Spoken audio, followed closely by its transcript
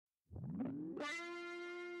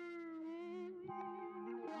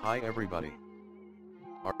Hi everybody.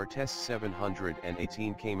 Our test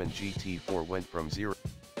 718 Cayman GT4 went from 0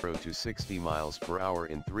 to 60 miles per hour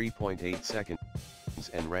in 3.8 seconds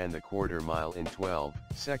and ran the quarter mile in 12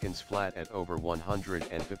 seconds flat at over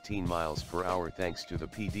 115 miles per hour thanks to the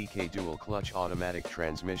PDK dual clutch automatic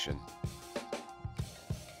transmission.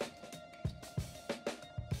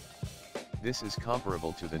 This is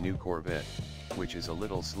comparable to the new Corvette, which is a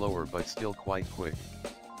little slower but still quite quick.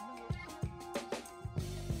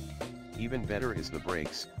 Even better is the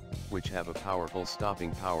brakes, which have a powerful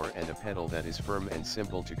stopping power and a pedal that is firm and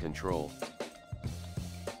simple to control.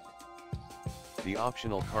 The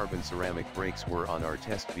optional carbon ceramic brakes were on our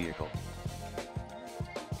test vehicle.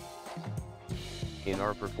 In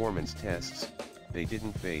our performance tests, they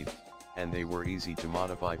didn't fade, and they were easy to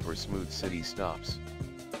modify for smooth city stops.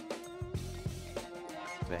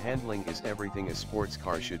 The handling is everything a sports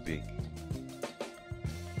car should be.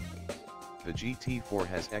 The GT4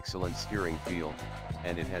 has excellent steering feel,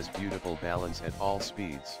 and it has beautiful balance at all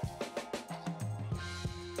speeds.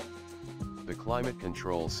 The climate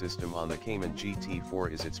control system on the Cayman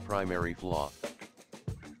GT4 is its primary flaw.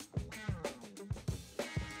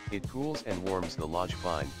 It cools and warms the lodge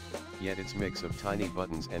fine, yet its mix of tiny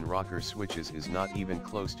buttons and rocker switches is not even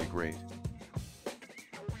close to great.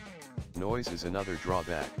 Noise is another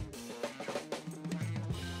drawback.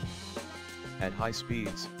 At high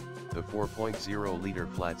speeds, the 4.0-liter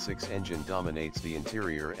flat-six engine dominates the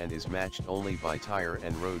interior and is matched only by tire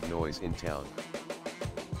and road noise in town.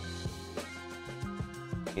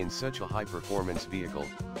 In such a high-performance vehicle,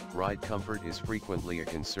 ride comfort is frequently a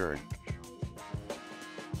concern.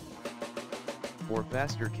 For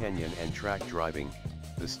faster canyon and track driving,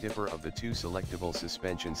 the stiffer of the two selectable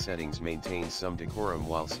suspension settings maintains some decorum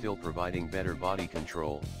while still providing better body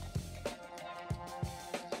control.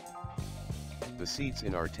 The seats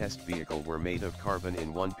in our test vehicle were made of carbon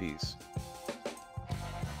in one piece.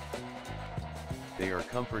 They are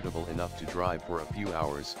comfortable enough to drive for a few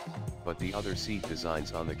hours, but the other seat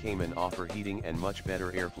designs on the Cayman offer heating and much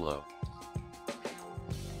better airflow.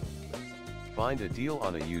 Find a deal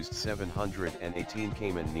on a used 718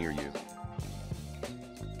 Cayman near you.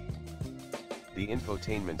 The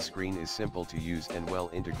infotainment screen is simple to use and well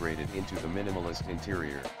integrated into the minimalist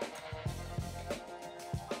interior.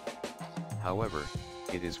 However,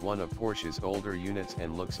 it is one of Porsche's older units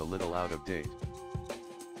and looks a little out of date.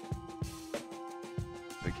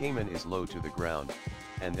 The Cayman is low to the ground,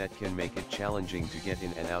 and that can make it challenging to get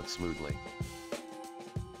in and out smoothly.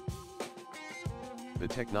 The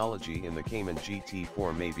technology in the Cayman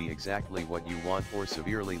GT4 may be exactly what you want or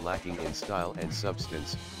severely lacking in style and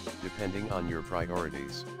substance, depending on your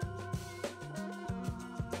priorities.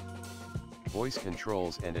 Voice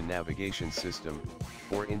controls and a navigation system,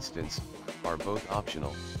 for instance, are both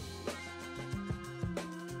optional.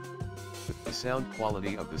 The sound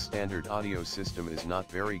quality of the standard audio system is not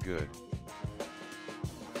very good.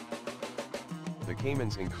 The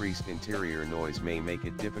Cayman's increased interior noise may make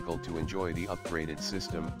it difficult to enjoy the upgraded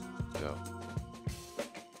system, though.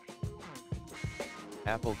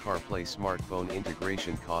 Apple CarPlay smartphone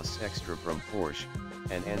integration costs extra from Porsche,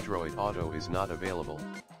 and Android Auto is not available.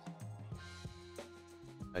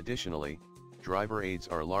 Additionally, driver aids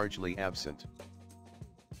are largely absent.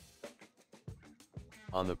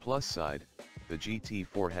 On the plus side, the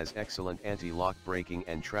GT4 has excellent anti-lock braking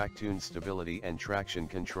and track-tuned stability and traction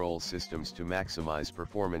control systems to maximize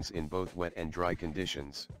performance in both wet and dry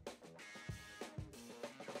conditions.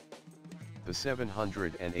 The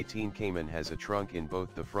 718 Cayman has a trunk in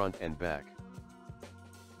both the front and back.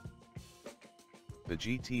 The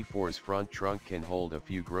GT4's front trunk can hold a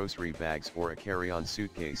few grocery bags or a carry-on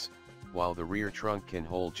suitcase, while the rear trunk can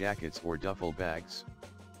hold jackets or duffel bags.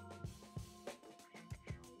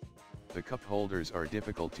 The cup holders are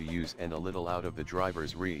difficult to use and a little out of the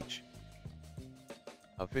driver's reach.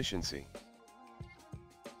 Efficiency.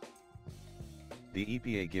 The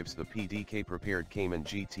EPA gives the PDK prepared Cayman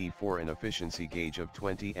GT4 an efficiency gauge of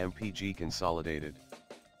 20 mpg consolidated.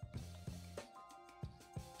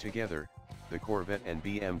 Together, the Corvette and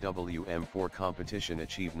BMW M4 competition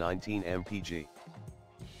achieve 19 mpg.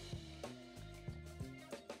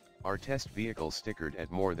 Our test vehicle stickered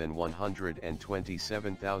at more than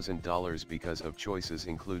 $127,000 because of choices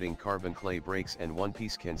including carbon clay brakes and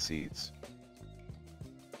one-piece can seats.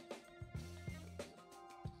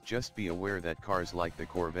 Just be aware that cars like the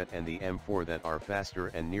Corvette and the M4 that are faster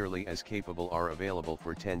and nearly as capable are available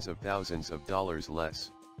for tens of thousands of dollars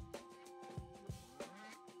less.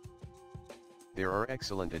 There are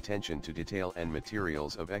excellent attention to detail and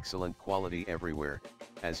materials of excellent quality everywhere,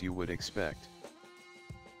 as you would expect.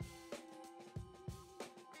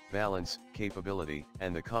 balance, capability,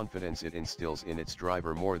 and the confidence it instills in its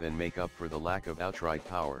driver more than make up for the lack of outright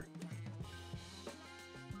power.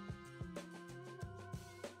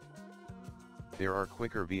 There are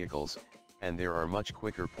quicker vehicles, and there are much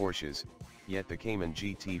quicker Porsches, yet the Cayman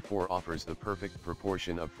GT4 offers the perfect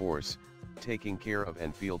proportion of force, taking care of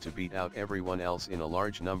and feel to beat out everyone else in a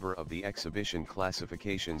large number of the exhibition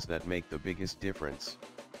classifications that make the biggest difference.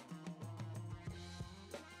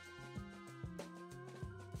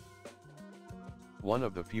 One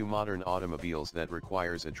of the few modern automobiles that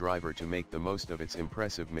requires a driver to make the most of its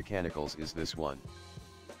impressive mechanicals is this one.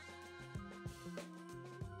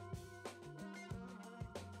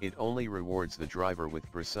 It only rewards the driver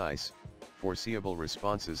with precise, foreseeable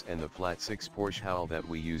responses and the flat six Porsche howl that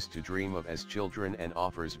we used to dream of as children, and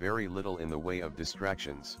offers very little in the way of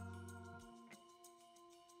distractions.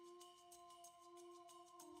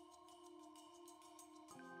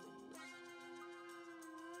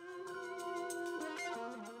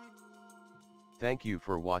 Thank you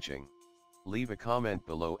for watching. Leave a comment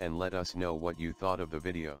below and let us know what you thought of the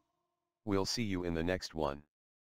video. We'll see you in the next one.